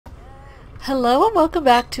Hello and welcome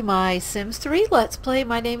back to my Sims 3 Let's Play.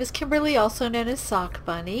 My name is Kimberly, also known as Sock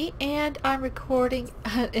Bunny, and I'm recording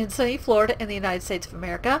in sunny Florida in the United States of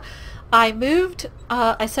America.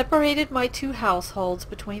 I separated my two households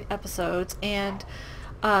between episodes, and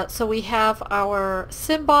so we have our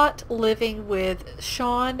Simbot living with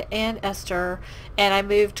Sean and Esther, and I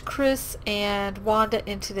moved Chris and Wanda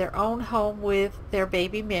into their own home with their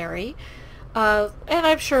baby Mary. And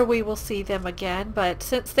I'm sure we will see them again, but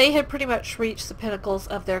since they had pretty much reached the pinnacles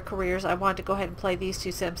of their careers, I wanted to go ahead and play these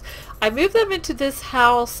two Sims. I moved them into this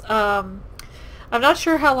house. I'm not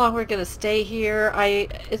sure how long we're going to stay here.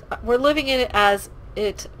 We're living in it as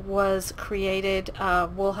it was created.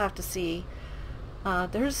 We'll have to see.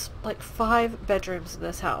 There's like 5 bedrooms in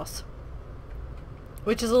this house,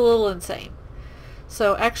 which is a little insane.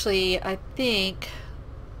 So actually, I think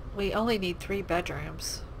we only need 3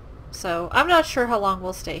 bedrooms. So I'm not sure how long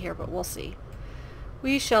we'll stay here, but we'll see.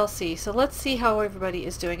 We shall see. So let's see how everybody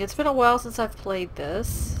is doing. It's been a while since I've played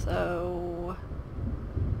this, so...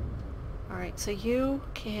 Alright, so you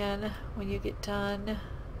can, when you get done...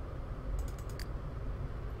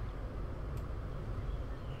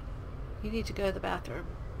 You need to go to the bathroom.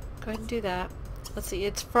 Go ahead and do that. Let's see,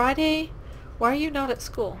 it's Friday. Why are you not at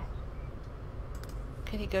school?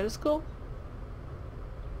 Can you go to school?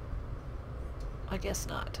 I guess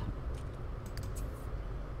not.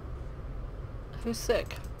 Who's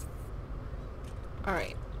sick?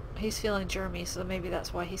 Alright. He's feeling germy, so maybe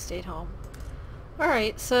that's why he stayed home.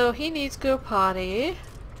 Alright, so he needs to go potty.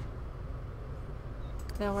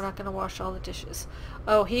 Now we're not going to wash all the dishes.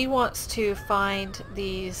 Oh, he wants to find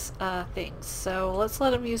these things. So let's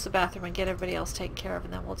let him use the bathroom and get everybody else taken care of,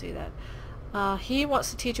 and then we'll do that. He wants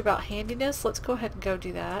to teach about handiness. Let's go ahead and go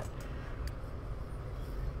do that.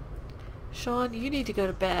 Sean, you need to go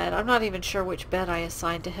to bed. I'm not even sure which bed I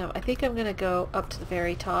assigned to him. I think I'm going to go up to the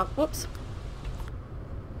very top. Whoops.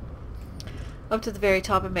 Up to the very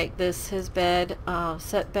top and make this his bed.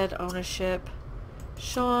 Set bed ownership.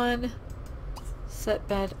 Sean. Set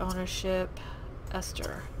bed ownership.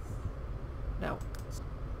 Esther. No.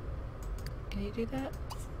 Can you do that?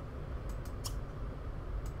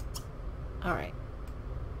 Alright.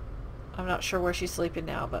 I'm not sure where she's sleeping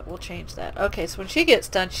now, but we'll change that. Okay, so when she gets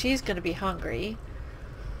done, she's going to be hungry.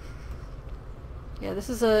 Yeah, this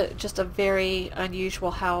is just a very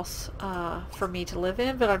unusual house for me to live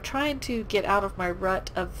in, but I'm trying to get out of my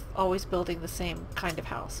rut of always building the same kind of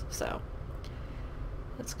house. So,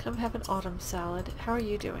 let's come have an autumn salad. How are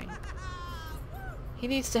you doing? He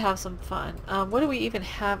needs to have some fun. What do we even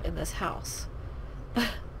have in this house?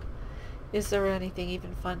 Is there anything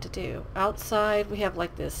even fun to do? Outside, we have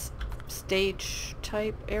like this stage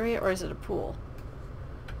type area, or is it a pool?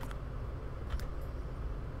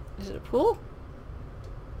 Is it a pool?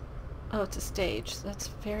 Oh, it's a stage. That's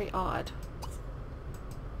very odd.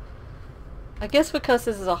 I guess because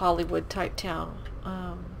this is a Hollywood type town.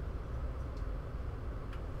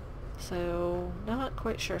 So, not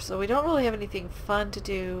quite sure. So we don't really have anything fun to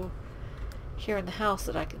do here in the house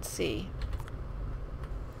that I can see.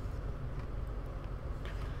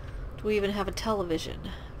 Do we even have a television?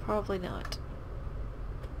 Probably not.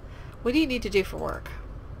 What do you need to do for work?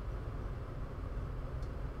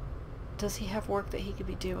 Does he have work that he could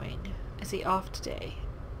be doing? Is he off today?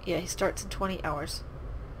 Yeah, he starts in 20 hours.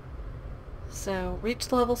 So,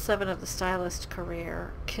 reach level 7 of the stylist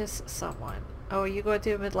career. Kiss someone. Oh, are you going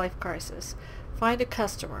through a midlife crisis? Find a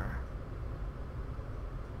customer.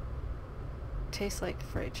 Tastes like the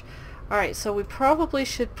fridge. Alright, so we probably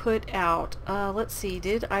should put out, let's see,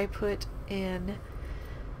 did I put in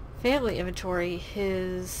family inventory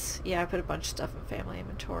his, yeah, I put a bunch of stuff in family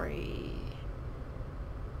inventory.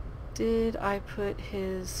 Did I put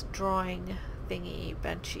his drawing thingy,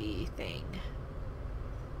 benchy thing?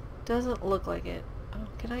 Doesn't look like it. Oh,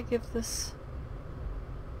 can I give this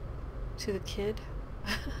to the kid?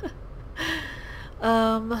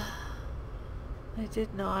 I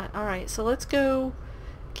did not. Alright, so let's go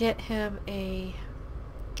get him a...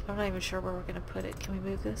 I'm not even sure where we're going to put it. Can we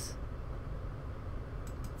move this?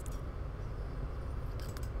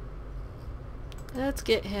 Let's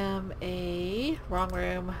get him a... wrong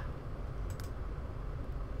room.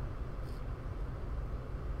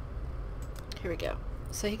 Here we go.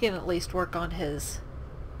 So he can at least work on his...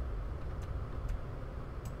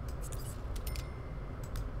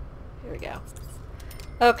 Here we go.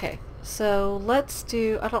 Okay, so let's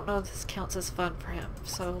do... I don't know if this counts as fun for him.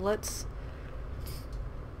 So let's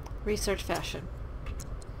research fashion.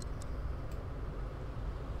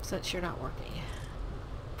 Since you're not working.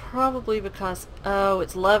 Probably because... Oh,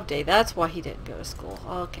 it's Love Day. That's why he didn't go to school.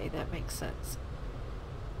 Okay, that makes sense.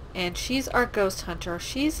 And she's our ghost hunter.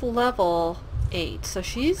 She's level 8, so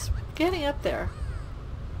she's getting up there.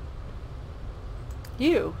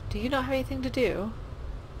 Do you not have anything to do?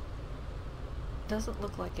 Doesn't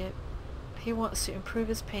look like it. He wants to improve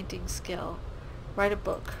his painting skill. Write a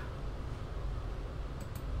book.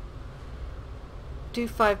 Do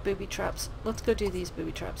 5 booby traps. Let's go do these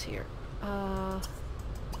booby traps here.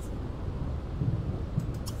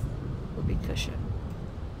 Whoopee cushion.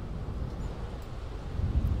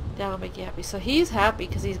 That'll make you happy. So he's happy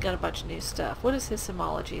because he's got a bunch of new stuff. What is his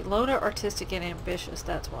symbology? Loner, artistic, and ambitious.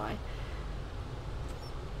 That's why.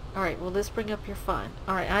 Alright, will this bring up your fun?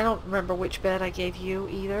 Alright, I don't remember which bed I gave you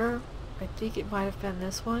either. I think it might have been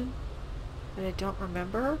this one. But I don't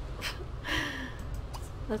remember.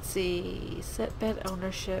 Let's see. Set bed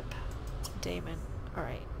ownership. Damon.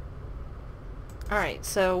 Alright. Alright,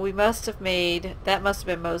 so we must have made... That must have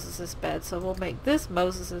been Moses' bed. So we'll make this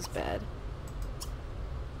Moses' bed.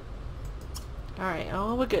 Alright,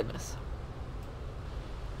 oh my goodness.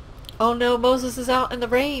 Oh no, Moses is out in the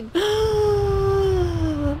rain.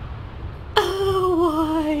 Oh,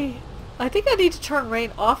 why? I think I need to turn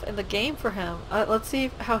rain off in the game for him. Let's see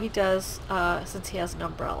how he does since he has an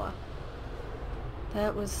umbrella.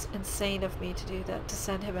 That was insane of me to do that, to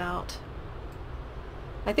send him out.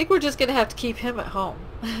 I think we're just going to have to keep him at home.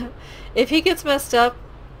 If he gets messed up,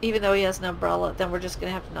 even though he has an umbrella, then we're just going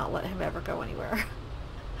to have to not let him ever go anywhere.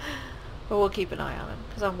 But we'll keep an eye on him,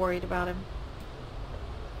 because I'm worried about him.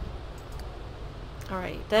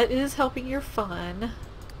 Alright, that is helping your fun.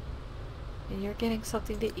 And you're getting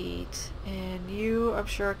something to eat. And you, I'm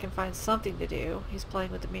sure, can find something to do. He's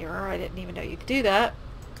playing with the mirror. I didn't even know you could do that.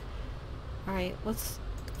 Alright, let's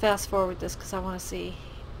fast forward this, because I want to see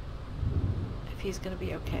if he's going to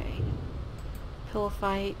be okay. Pillow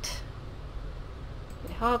fight.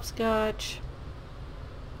 Play hopscotch.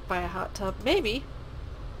 Buy a hot tub. Maybe.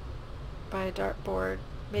 Buy a dartboard.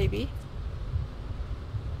 Maybe.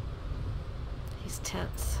 He's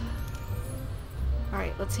tense.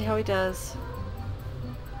 Alright, let's see how he does.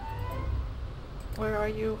 Where are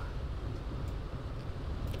you?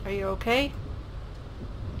 Are you okay?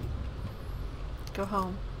 Go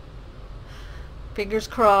home. Fingers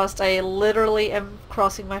crossed. I literally am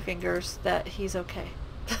crossing my fingers that he's okay.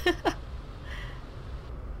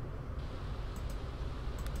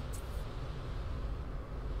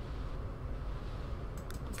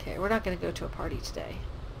 Okay, we're not going to go to a party today.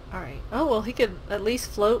 Alright. Oh, well, he can at least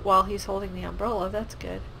float while he's holding the umbrella. That's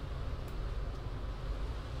good.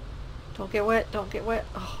 Don't get wet. Don't get wet.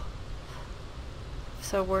 Oh.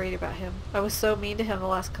 So worried about him. I was so mean to him the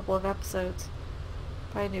last couple of episodes.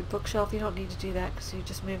 Buy a new bookshelf. You don't need to do that because you're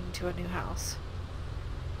just moving to a new house.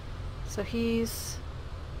 So he's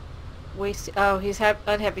wasting... Oh, he's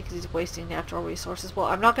unhappy because he's wasting natural resources. Well,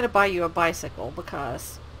 I'm not going to buy you a bicycle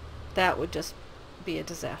because that would just be a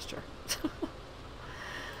disaster.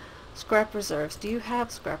 Scrap reserves. Do you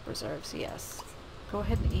have scrap reserves? Yes. Go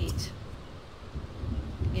ahead and eat.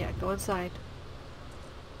 Yeah, go inside.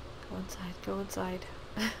 Go inside. Go inside.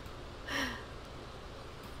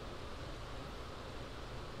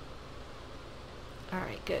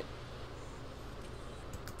 Alright, good.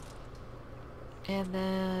 And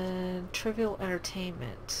then trivial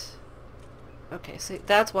entertainment. Okay, so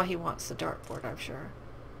that's why he wants the dartboard, I'm sure.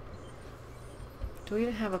 Do we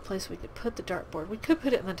even have a place we could put the dartboard? We could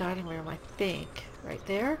put it in the dining room, I think. Right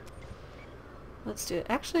there. Let's do it.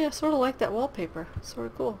 Actually, I sort of like that wallpaper. It's sort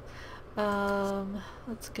of cool.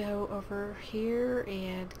 Let's go over here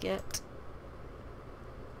and get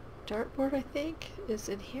dartboard, I think, is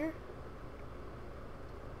in here.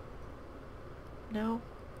 No?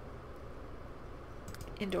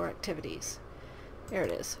 Indoor activities. There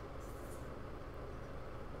it is.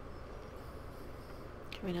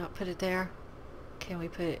 Can we not put it there? Can we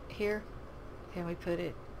put it here? Can we put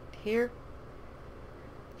it here?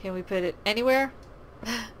 Can we put it anywhere?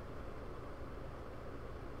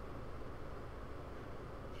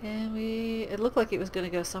 Can we... It looked like it was going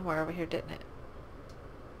to go somewhere over here, didn't it?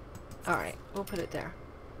 Alright, we'll put it there.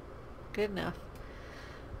 Good enough.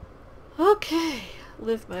 Okay,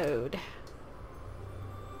 live mode.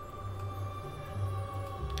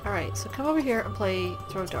 Alright, so come over here and play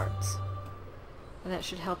throw darts. And that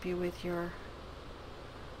should help you with your...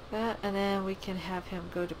 that, and then we can have him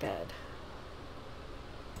go to bed.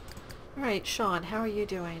 Alright, Sean, how are you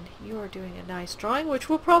doing? You are doing a nice drawing, which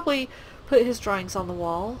we'll probably put his drawings on the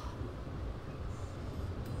wall.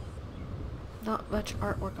 Not much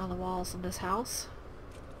artwork on the walls in this house.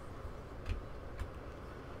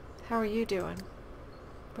 How are you doing?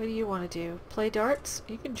 What do you want to do? Play darts?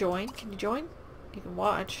 You can join. Can you join? You can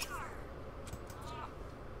watch.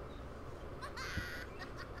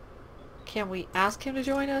 Can we ask him to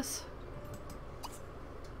join us?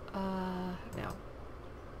 No.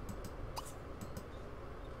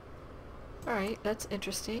 Alright, that's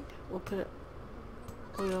interesting.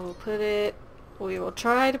 We will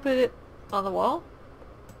try to put it on the wall.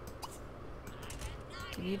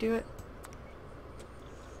 Can you do it?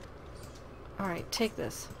 Alright, take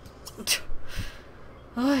this.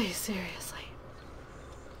 Oh, seriously.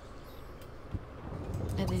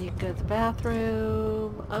 And then you can go to the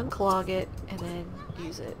bathroom, unclog it, and then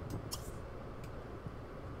use it.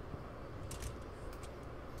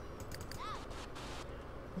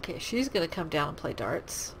 Okay, she's gonna come down and play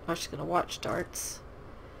darts. Or she's gonna watch darts.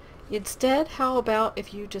 Instead, how about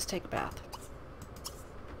if you just take a bath?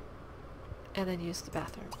 And then use the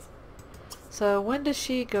bathroom. So when does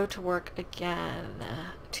she go to work again?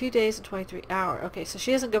 2 days and 23 hours. Okay, so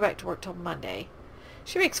she doesn't go back to work till Monday.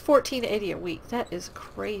 She makes $14.80 a week. That is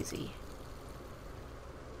crazy.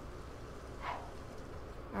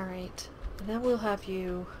 Alright, and then we'll have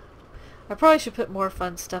you... I probably should put more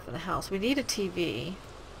fun stuff in the house. We need a TV.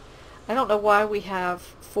 I don't know why we have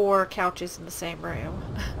 4 couches in the same room.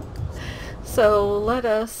 So let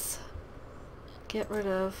us get rid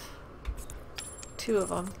of 2 of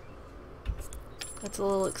them. That's a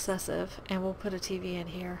little excessive. And we'll put a TV in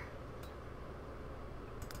here.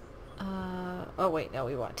 Oh wait, no,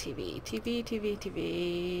 we want TV.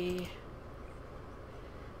 TV.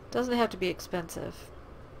 Doesn't have to be expensive.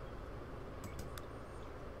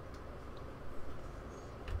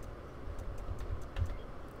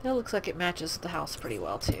 That looks like it matches the house pretty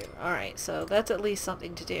well too. Alright, so that's at least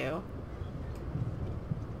something to do.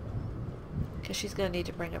 Because she's going to need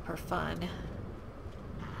to bring up her fun.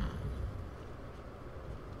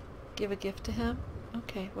 Give a gift to him?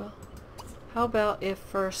 Okay, well, how about if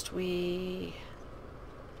first we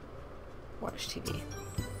watch TV?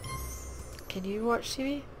 Can you watch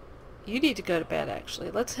TV? You need to go to bed, actually.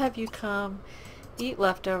 Let's have you come eat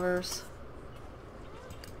leftovers.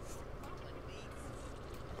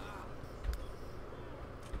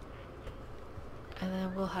 And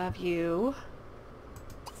then we'll have you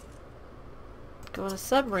go on a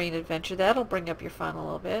submarine adventure. That'll bring up your fun a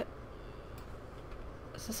little bit.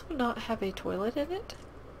 Does this one not have a toilet in it?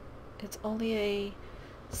 It's only a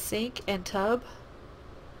sink and tub?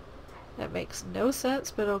 That makes no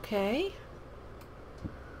sense, but okay.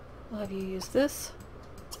 We'll have you use this.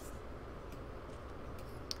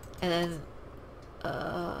 And then,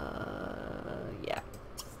 yeah.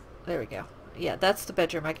 There we go. Yeah, that's the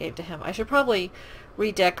bedroom I gave to him. I should probably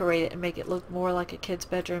redecorate it and make it look more like a kid's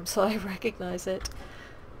bedroom so I recognize it.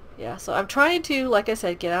 Yeah, so I'm trying to, like I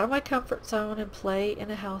said, get out of my comfort zone and play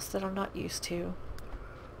in a house that I'm not used to.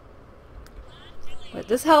 But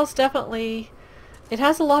this house definitely, it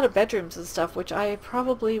has a lot of bedrooms and stuff, which I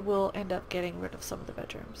probably will end up getting rid of some of the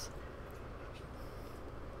bedrooms.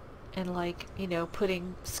 And like, you know,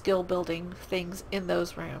 putting skill building things in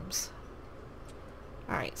those rooms.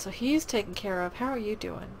 Alright, so he's taken care of. How are you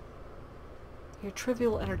doing? Your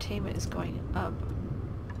trivial entertainment is going up.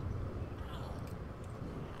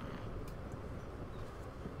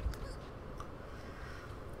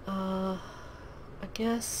 I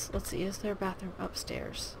guess, let's see, is there a bathroom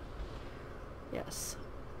upstairs? Yes.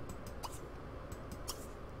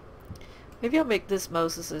 Maybe I'll make this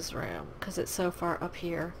Moses's room, because it's so far up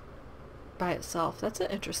here by itself. That's an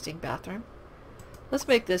interesting bathroom. Let's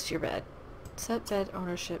make this your bed. Set bed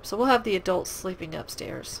ownership. So we'll have the adults sleeping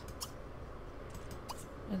upstairs.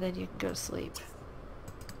 And then you can go to sleep.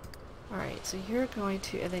 Alright, so you're going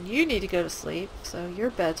to, and then you need to go to sleep, so your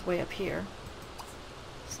bed's way up here.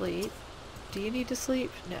 Sleep. Do you need to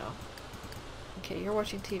sleep? No. Okay, you're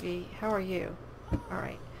watching TV. How are you?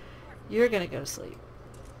 Alright. You're gonna go to sleep.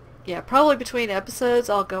 Yeah, probably between episodes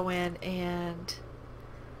I'll go in and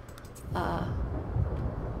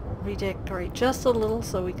redecorate just a little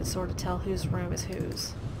so we can sort of tell whose room is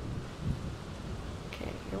whose.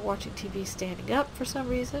 Okay, you're watching TV standing up for some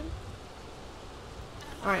reason.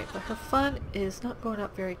 Alright, but her fun is not going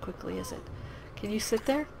up very quickly, is it? Can you sit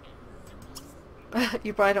there?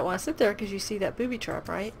 You probably don't want to sit there because you see that booby trap,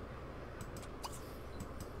 right?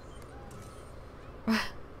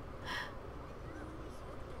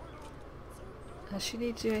 Does she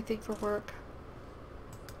need to do anything for work?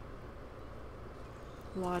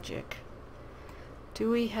 Logic.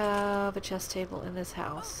 Do we have a chess table in this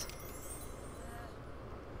house?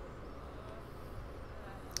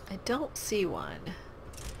 I don't see one.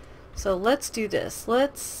 So let's do this.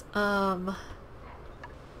 Let's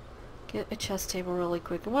get a chess table really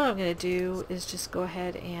quick. And what I'm going to do is just go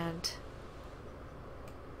ahead and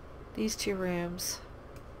these 2 rooms.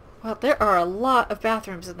 Well, there are a lot of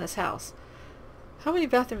bathrooms in this house. How many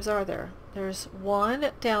bathrooms are there? There's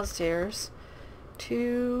one downstairs,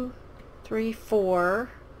 2, 3, 4,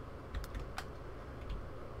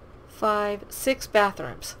 5, 6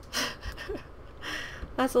 bathrooms.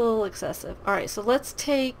 That's a little excessive. Alright, so let's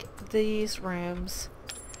take these rooms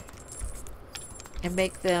and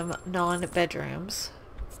make them non-bedrooms.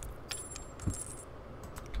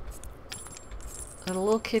 And a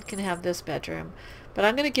little kid can have this bedroom, but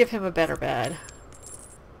I'm going to give him a better bed.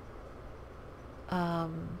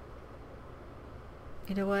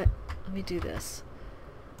 You know what? Let me do this.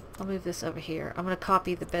 I'll move this over here. I'm going to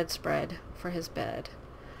copy the bedspread for his bed,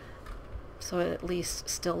 so it at least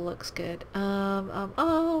still looks good.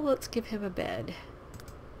 Oh, let's give him a bed.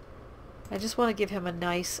 I just want to give him a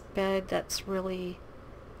nice bed that's really...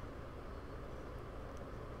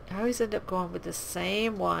 I always end up going with the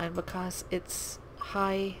same one because it's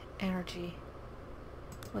high energy.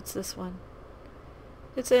 What's this one?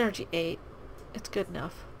 It's energy 8. It's good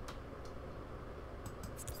enough.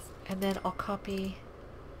 And then I'll copy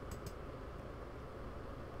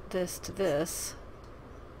this to this.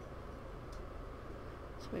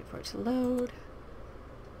 Let's wait for it to load.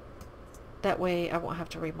 That way I won't have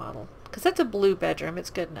to remodel. Because that's a blue bedroom. It's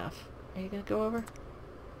good enough. Are you going to go over?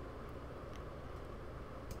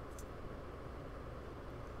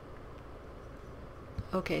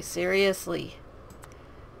 Okay, seriously.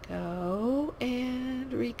 Go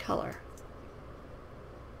and recolor.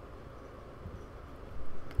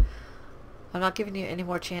 I'm not giving you any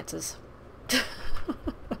more chances.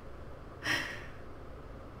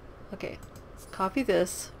 Okay, copy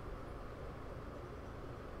this.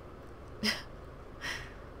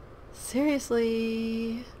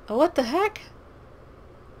 Seriously? Oh, what the heck?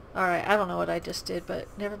 Alright, I don't know what I just did, but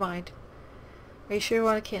never mind. Are you sure you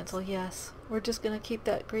want to cancel? Yes. We're just going to keep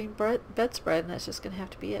that green bedspread, and that's just going to have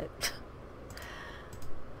to be it.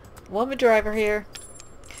 Woman driver here.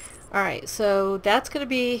 Alright, so that's going to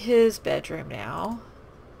be his bedroom now.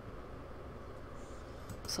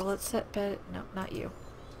 So let's set bed... No, not you.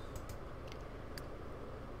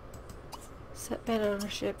 Set bed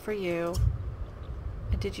ownership for you.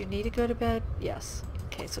 And did you need to go to bed? Yes.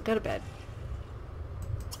 Okay, so go to bed.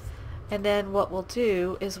 And then what we'll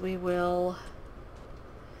do is we will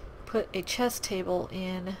put a chess table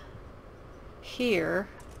in here.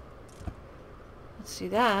 Let's do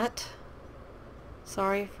that.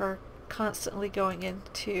 Sorry for constantly going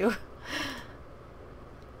into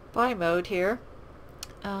buy mode here.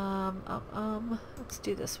 Let's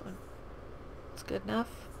do this one. It's good enough.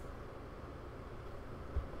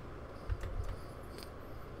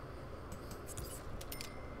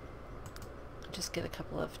 Just get a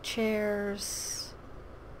couple of chairs.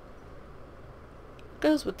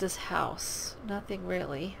 Goes with this house. Nothing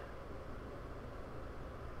really.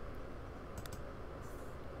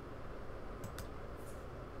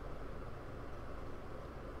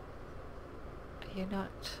 You're not...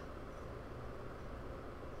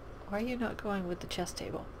 Why are you not going with the chess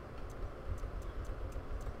table?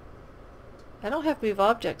 I don't have move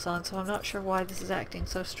objects on, so I'm not sure why this is acting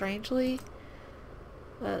so strangely.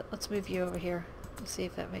 Let's move you over here and see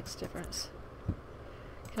if that makes a difference.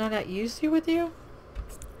 Can I not use you with you?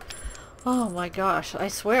 Oh my gosh, I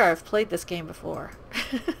swear I've played this game before.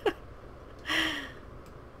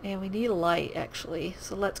 And we need a light, actually,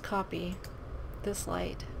 so let's copy this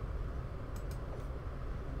light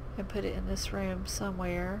and put it in this room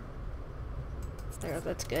somewhere. There,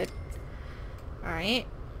 that's good. Alright.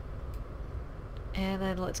 And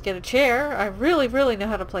then let's get a chair. I really, really know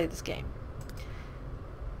how to play this game.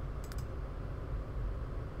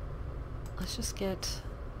 Let's just get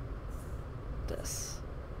this.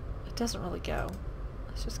 It doesn't really go.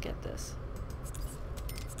 Let's just get this.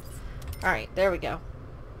 Alright, there we go.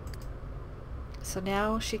 So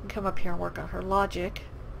now she can come up here and work on her logic.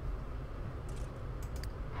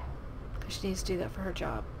 Because she needs to do that for her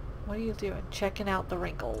job. What are you doing? Checking out the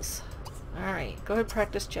wrinkles. Alright, go ahead and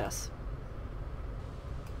practice chess.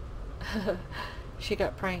 She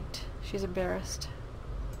got pranked. She's embarrassed.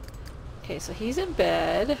 Okay, so he's in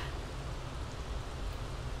bed.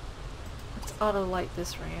 Let's auto light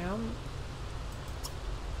this room.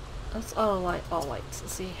 Let's auto light all lights and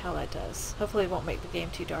see how that does. Hopefully it won't make the game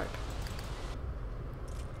too dark.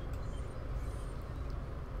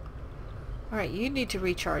 Alright, you need to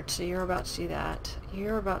recharge, so you're about to do that.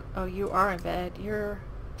 You're about... Oh, you are in bed. You're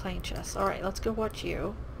playing chess. Alright, let's go watch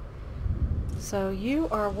you. So you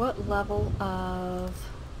are what level of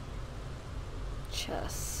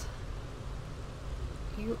chess?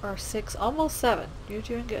 You are 6, almost 7. You're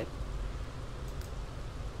doing good.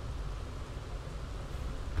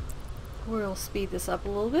 We'll speed this up a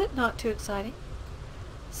little bit, not too exciting.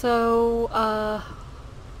 So,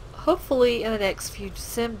 hopefully in the next few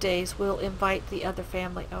sim days we'll invite the other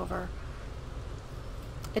family over.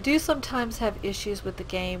 I do sometimes have issues with the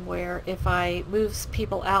game where if I move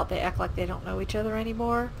people out, they act like they don't know each other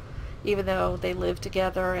anymore, even though they live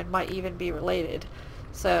together and might even be related.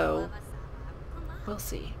 So, we'll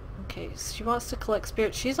see. Okay, so she wants to collect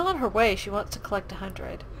spirits. She's on her way. She wants to collect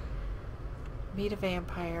 100. Meet a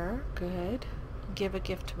vampire. Good. Give a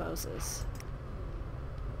gift to Moses.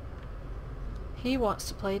 He wants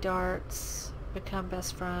to play darts, become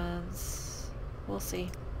best friends. We'll see.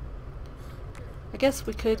 I guess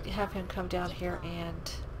we could have him come down here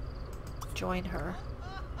and join her.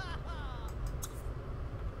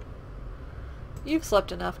 You've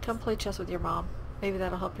slept enough. Come play chess with your mom. Maybe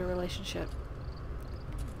that'll help your relationship.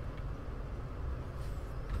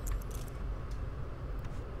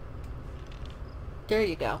 There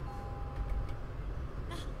you go.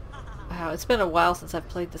 Wow, it's been a while since I've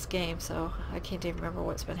played this game, so I can't even remember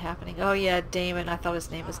what's been happening. Oh yeah, Damon. I thought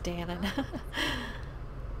his name was Danon.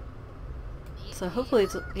 So hopefully,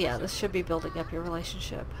 yeah, this should be building up your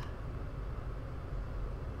relationship.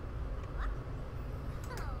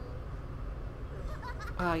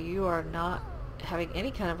 Wow, you are not having any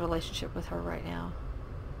kind of relationship with her right now.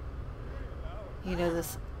 You know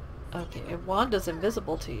this. Okay, and Wanda's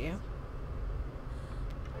invisible to you.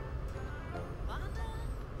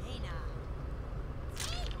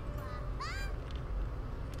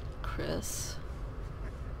 Chris.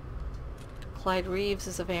 Clyde Reeves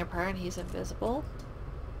is a vampire and he's invisible.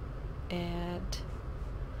 And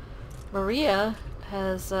Maria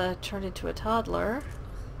has turned into a toddler.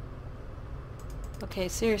 Okay,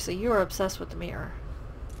 seriously, you are obsessed with the mirror.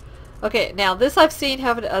 Okay, now this I've seen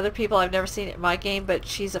happen to other people. I've never seen it in my game, but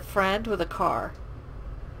she's a friend with a car.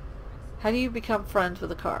 How do you become friends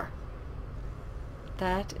with a car?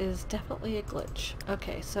 That is definitely a glitch.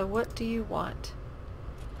 Okay, so what do you want?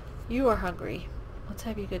 You are hungry. Let's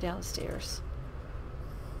have you go downstairs.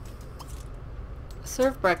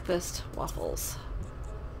 Serve breakfast, waffles.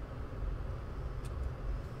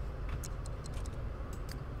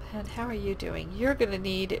 And how are you doing? You're going to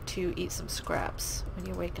need to eat some scraps when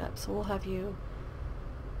you wake up. So we'll have you...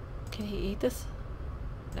 Can he eat this?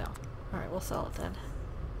 No. Alright, we'll sell it then.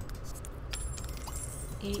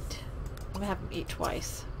 Eat. I'm going to have him eat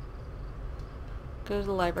twice. Go to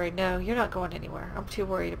the library. No, you're not going anywhere. I'm too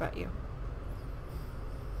worried about you.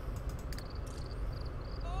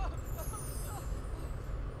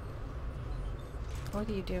 What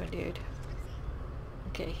are you doing, dude?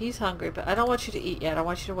 Okay, he's hungry, but I don't want you to eat yet. I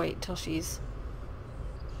want you to wait until she's...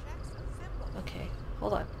 Okay,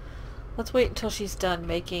 hold on. Let's wait until she's done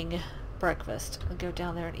making breakfast and go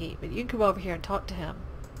down there and eat. But you can come over here and talk to him.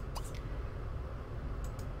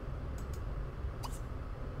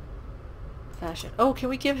 Fashion. Oh, can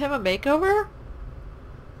we give him a makeover?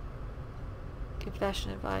 Give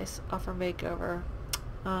fashion advice. Offer makeover.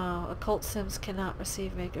 Occult Sims cannot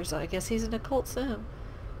receive makers. I guess he's an occult sim.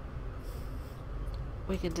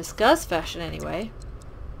 We can discuss fashion anyway.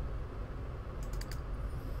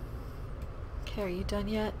 Okay, are you done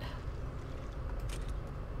yet?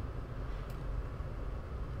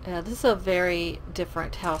 Yeah, this is a very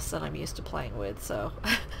different house than I'm used to playing with, so...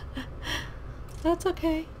 That's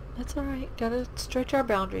okay. That's alright. Gotta stretch our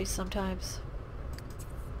boundaries sometimes.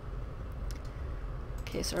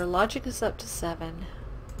 Okay, so our logic is up to 7.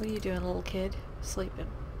 What are you doing, little kid? Sleeping.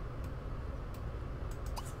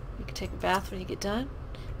 You can take a bath when you get done.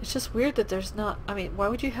 It's just weird that there's not... I mean, why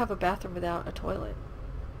would you have a bathroom without a toilet?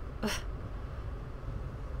 I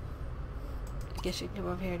guess you can come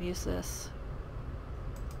over here and use this.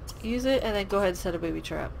 Use it and then go ahead and set a booby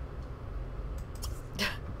trap.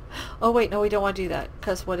 Oh wait, no, we don't want to do that.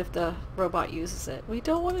 Because what if the robot uses it? We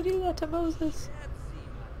don't want to do that to Moses.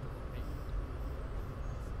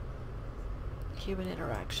 Human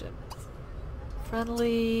interaction.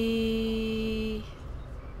 Friendly...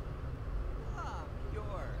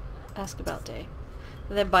 Ask about day.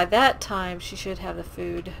 And then by that time, she should have the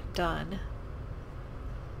food done.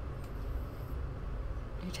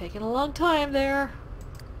 You're taking a long time there.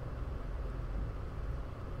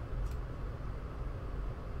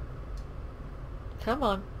 Come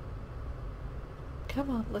on. Come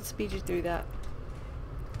on, let's speed you through that.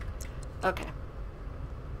 Okay.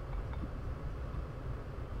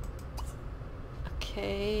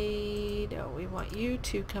 Okay, no, we want you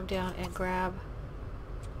to come down and grab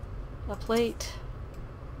a plate.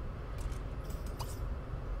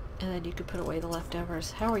 And then you could put away the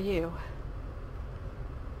leftovers. How are you?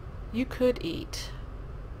 You could eat.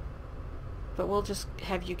 But we'll just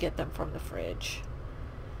have you get them from the fridge.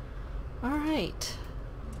 Alright.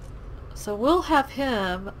 So we'll have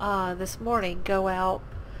him this morning go out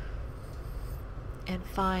and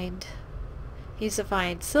find... He needs to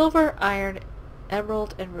find silver, iron,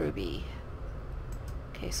 emerald, and ruby.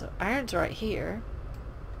 Okay, so iron's right here.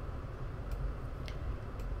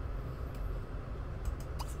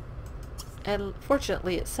 And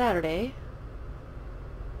fortunately it's Saturday.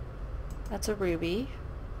 That's a ruby.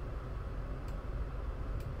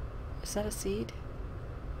 Is that a seed?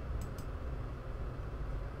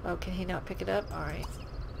 Oh, can he not pick it up? Alright.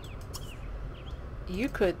 You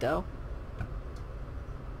could, though.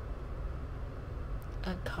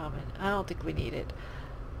 Uncommon. I don't think we need it.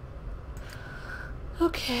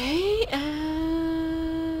 Okay, and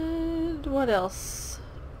what else?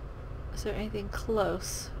 Is there anything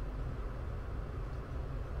close?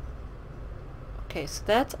 Okay, so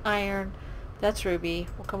that's iron. That's ruby.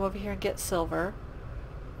 We'll come over here and get silver.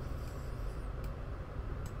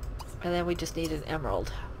 And then we just need an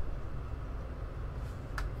emerald.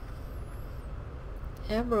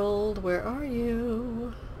 Emerald, where are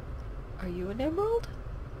you? Are you an emerald?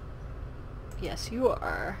 Yes, you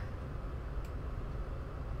are.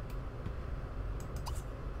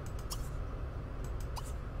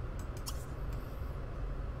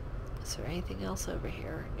 Is there anything else over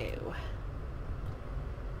here? No.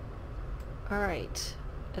 Alright.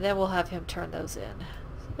 And then we'll have him turn those in.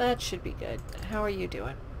 So that should be good. How are you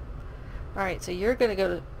doing? Alright, so you're gonna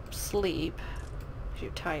go to sleep because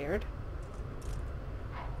you're tired.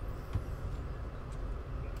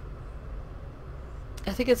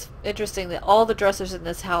 I think it's interesting that all the dressers in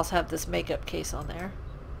this house have this makeup case on there.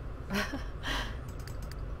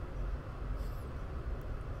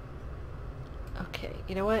 Okay,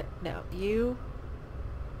 you know what? No, you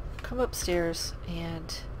come upstairs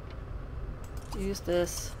and use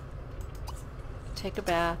this. Take a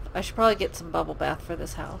bath. I should probably get some bubble bath for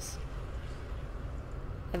this house.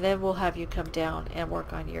 And then we'll have you come down and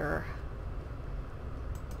work on your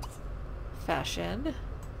fashion.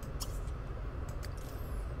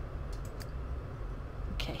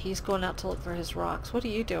 Okay, he's going out to look for his rocks. What are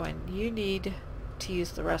you doing? You need to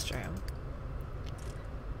use the restroom.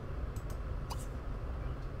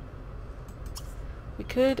 We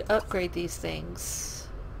could upgrade these things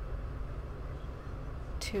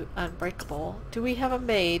to unbreakable. Do we have a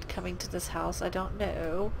maid coming to this house? I don't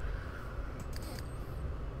know.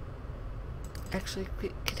 Actually,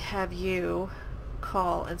 we could have you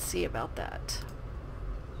call and see about that.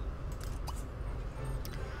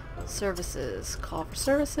 Services. Call for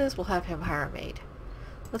services. We'll have him hire a maid.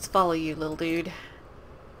 Let's follow you, little dude.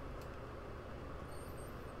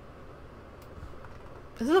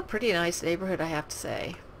 This is a pretty nice neighborhood, I have to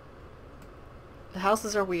say. The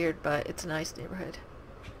houses are weird, but it's a nice neighborhood.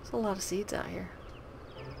 There's a lot of seeds out here.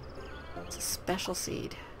 It's a special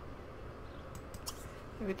seed.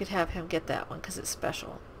 Maybe we could have him get that one because it's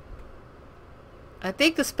special. I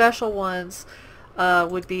think the special ones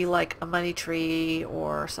would be like a money tree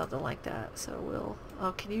or something like that. So we'll...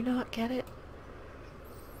 Oh, can you not get it?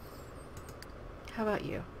 How about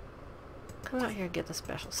you? Come out here and get the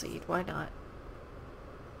special seed. Why not?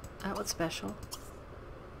 That one's special.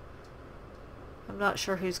 I'm not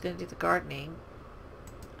sure who's going to do the gardening.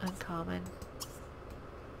 Uncommon.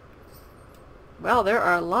 Well, there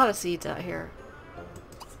are a lot of seeds out here.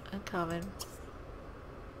 Uncommon.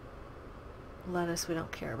 Lettuce we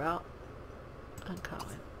don't care about.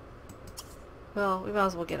 Uncommon. Well, we might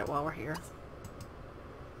as well get it while we're here.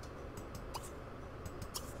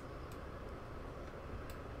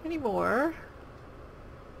 Any more?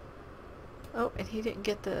 Oh, and he didn't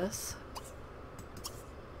get this.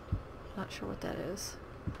 Not sure what that is.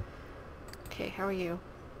 Okay, how are you?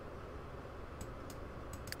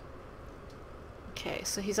 Okay,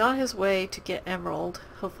 so he's on his way to get emerald,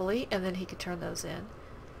 hopefully, and then he can turn those in.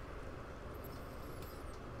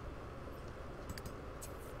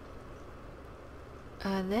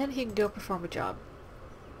 And then he can go perform a job.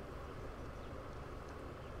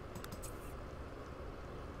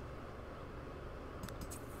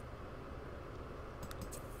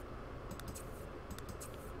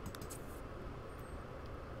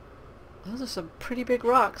 Those are some pretty big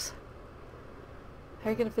rocks. How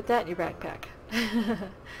are you going to fit that in your backpack?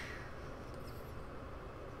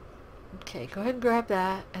 Okay, go ahead and grab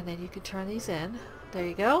that, and then you can turn these in. There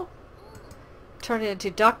you go. Turn it into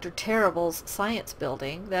Dr. Terrible's science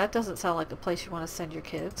building. That doesn't sound like a place you want to send your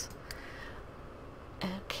kids.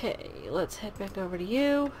 Okay, let's head back over to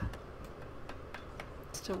you.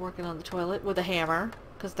 Still working on the toilet with a hammer,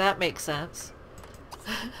 because that makes sense.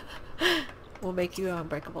 We'll make you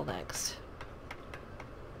unbreakable next.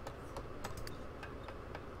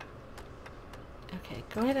 Okay,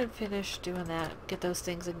 go ahead and finish doing that. Get those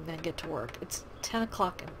things and then get to work. It's 10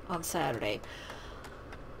 o'clock on Saturday.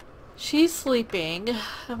 She's sleeping,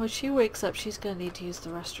 and when she wakes up, she's going to need to use the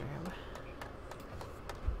restroom.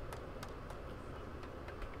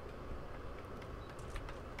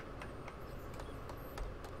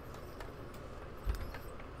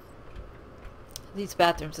 These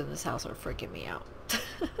bathrooms in this house are freaking me out.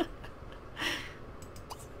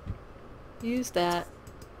 Use that.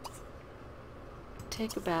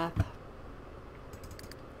 Take a bath.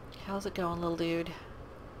 How's it going, little dude?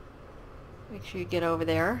 Make sure you get over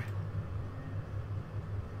there.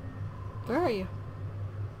 Where are you?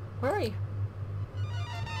 Where are you?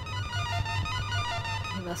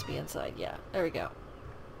 He must be inside. Yeah, there we go.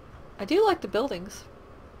 I do like the buildings.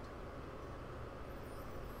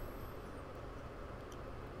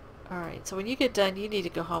 Alright, so when you get done, you need to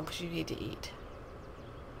go home because you need to eat.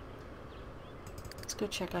 Let's go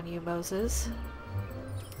check on you, Moses.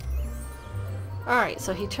 Alright,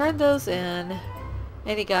 so he turned those in,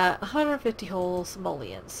 and he got 150 whole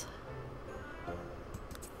simoleons.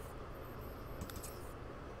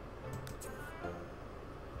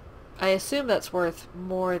 I assume that's worth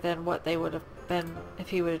more than what they would have been if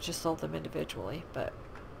he would have just sold them individually, but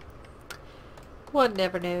one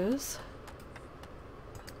never knows.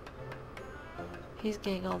 He's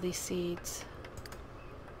getting all these seeds.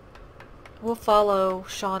 We'll follow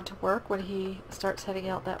Sean to work when he starts heading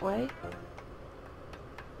out that way.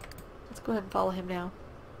 Let's go ahead and follow him now.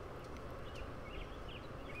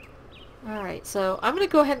 Alright, so I'm going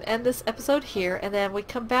to go ahead and end this episode here, and then when we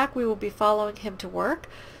come back we will be following him to work.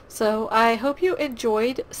 So I hope you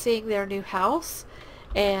enjoyed seeing their new house,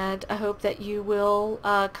 and I hope that you will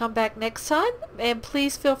come back next time, and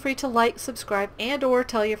please feel free to like, subscribe, and or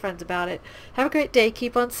tell your friends about it. Have a great day.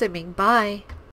 Keep on simming. Bye.